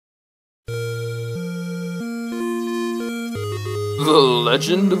The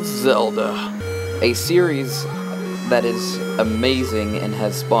Legend of Zelda. A series that is amazing and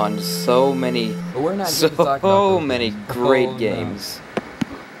has spawned so many great games.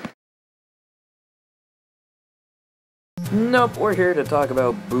 Nope, we're here to talk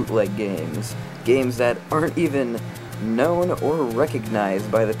about bootleg games. Games that aren't even known or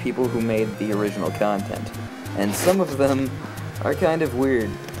recognized by the people who made the original content. And some of them are kind of weird.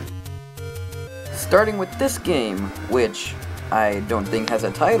 Starting with this game, which I don't think has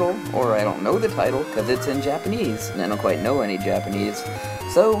a title, or I don't know the title, because it's in Japanese, and I don't quite know any Japanese.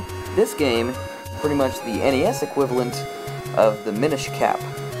 So, this game, pretty much the NES equivalent of the Minish Cap,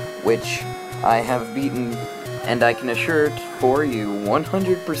 which I have beaten, and I can assure for you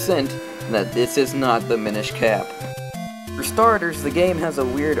 100% that this is not the Minish Cap. For starters, the game has a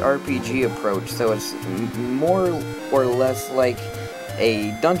weird RPG approach, so it's more or less like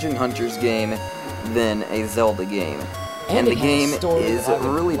a Dungeon Hunters game than a Zelda game. And the game is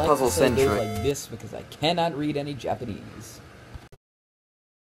really puzzle-centric. Like this because I cannot read any Japanese.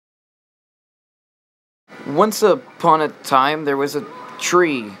 Once upon a time, there was a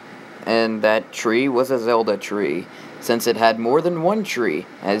tree, and that tree was a Zelda tree, since it had more than one tree,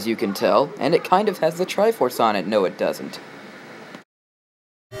 as you can tell, and it kind of has the Triforce on it. No, it doesn't.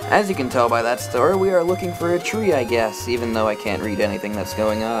 As you can tell by that story, we are looking for a tree, I guess, even though I can't read anything that's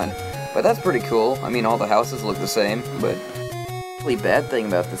going on. But that's pretty cool. I mean, all the houses look the same, but the really bad thing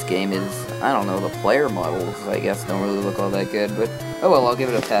about this game is, I don't know, the player models, I guess, don't really look all that good, but oh well, I'll give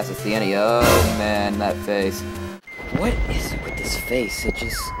it a pass. It's the NES. Oh man, that face. What is it with this face? It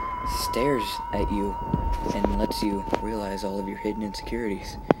just stares at you and lets you realize all of your hidden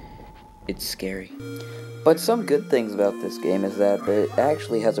insecurities. It's scary. But some good things about this game is that it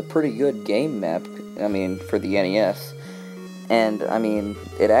actually has a pretty good game map, I mean, for the NES. And, I mean,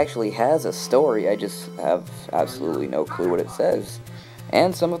 it actually has a story, I just have absolutely no clue what it says.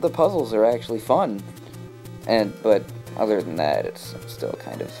 And some of the puzzles are actually fun. But other than that, it's still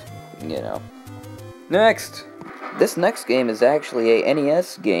kind of, you know. Next! This next game is actually a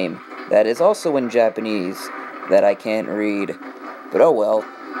NES game that is also in Japanese that I can't read. But oh well,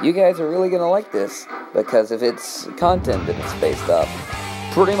 you guys are really gonna like this because of its content that it's based off.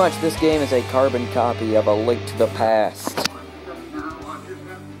 Pretty much this game is a carbon copy of A Link to the Past.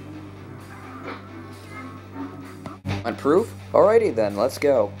 Want proof? Alrighty then, let's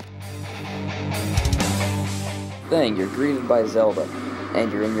go. Thing, you're greeted by Zelda,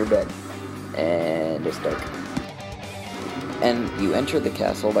 and you're in your bed, and it's dark. And you enter the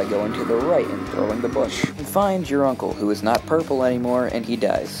castle by going to the right and throwing the bush. And find your uncle, who is not purple anymore, and he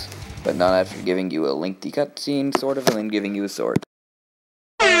dies. But not after giving you a lengthy cutscene, sort of, and then giving you a sword.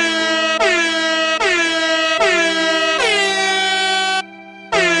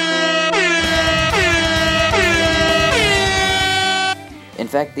 In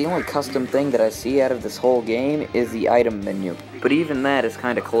fact, the only custom thing that I see out of this whole game is the item menu. But even that is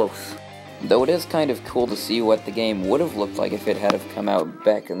kinda close. Though it is kind of cool to see what the game would have looked like if it had have come out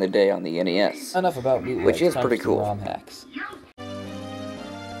back in the day on the NES. Enough about bootlegs, which is pretty cool. ROM hacks.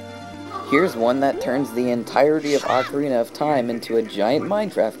 Here's one that turns the entirety of Ocarina of Time into a giant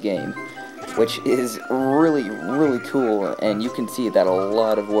Minecraft game, which is really, really cool, and you can see that a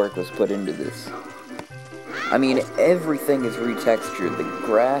lot of work was put into this. I mean, everything is retextured. The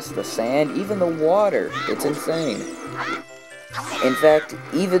grass, the sand, even the water. It's insane. In fact,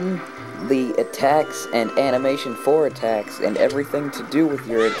 even the attacks and animation for attacks and everything to do with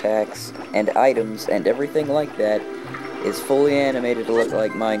your attacks and items and everything like that is fully animated to look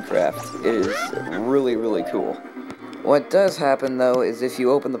like Minecraft. It is really, really cool. What does happen, though, is if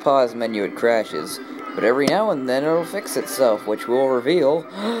you open the pause menu, it crashes. But every now and then it'll fix itself, which will reveal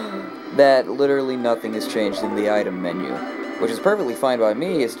that literally nothing has changed in the item menu. Which is perfectly fine by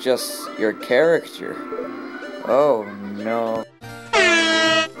me, it's just your character. Oh no.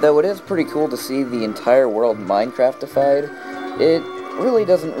 Though it is pretty cool to see the entire world Minecraftified, it really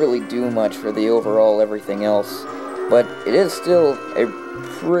doesn't really do much for the overall everything else, but it is still a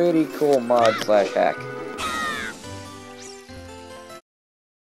pretty cool mod/hack.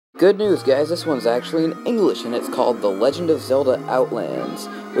 Good news, guys, this one's actually in English, and it's called The Legend of Zelda Outlands,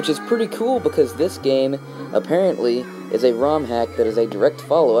 which is pretty cool because this game, apparently, is a ROM hack that is a direct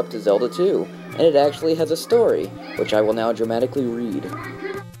follow-up to Zelda 2, and it actually has a story, which I will now dramatically read.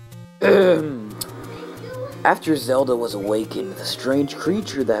 After Zelda was awakened, the strange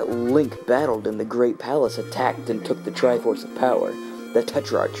creature that Link battled in the Great Palace attacked and took the Triforce of Power. The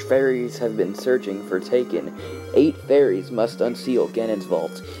Tetrarch fairies have been searching for Taken. 8 fairies must unseal Ganon's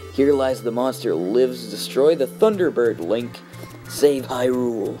vault. Here lies the monster lives. Destroy the Thunderbird, Link. Save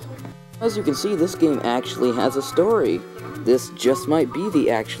Hyrule. As you can see, this game actually has a story. This just might be the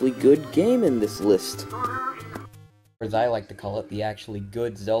actually good game in this list. Or as I like to call it, the actually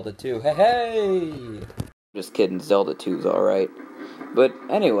good Zelda 2. Hey, hey! Just kidding, Zelda 2's alright. But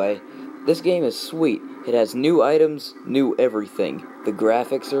anyway, this game is sweet. It has new items, new everything. The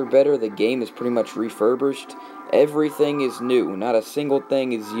graphics are better, the game is pretty much refurbished. Everything is new, not a single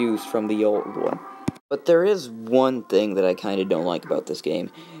thing is used from the old one. But there is one thing that I kinda don't like about this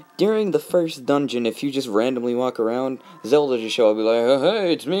game. During the first dungeon, if you just randomly walk around, Zelda just show up and be like,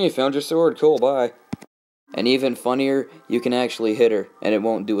 hey, it's me, found your sword, cool, bye. And even funnier, you can actually hit her, and it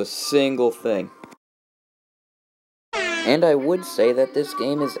won't do a single thing. And I would say that this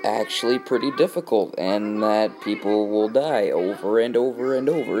game is actually pretty difficult, and that people will die over and over and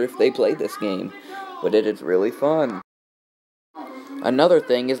over if they play this game. But it is really fun. Another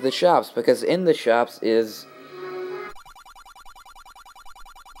thing is the shops, because in the shops is...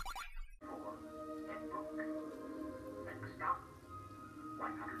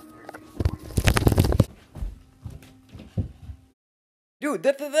 Dude,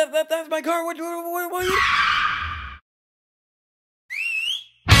 that's my car, what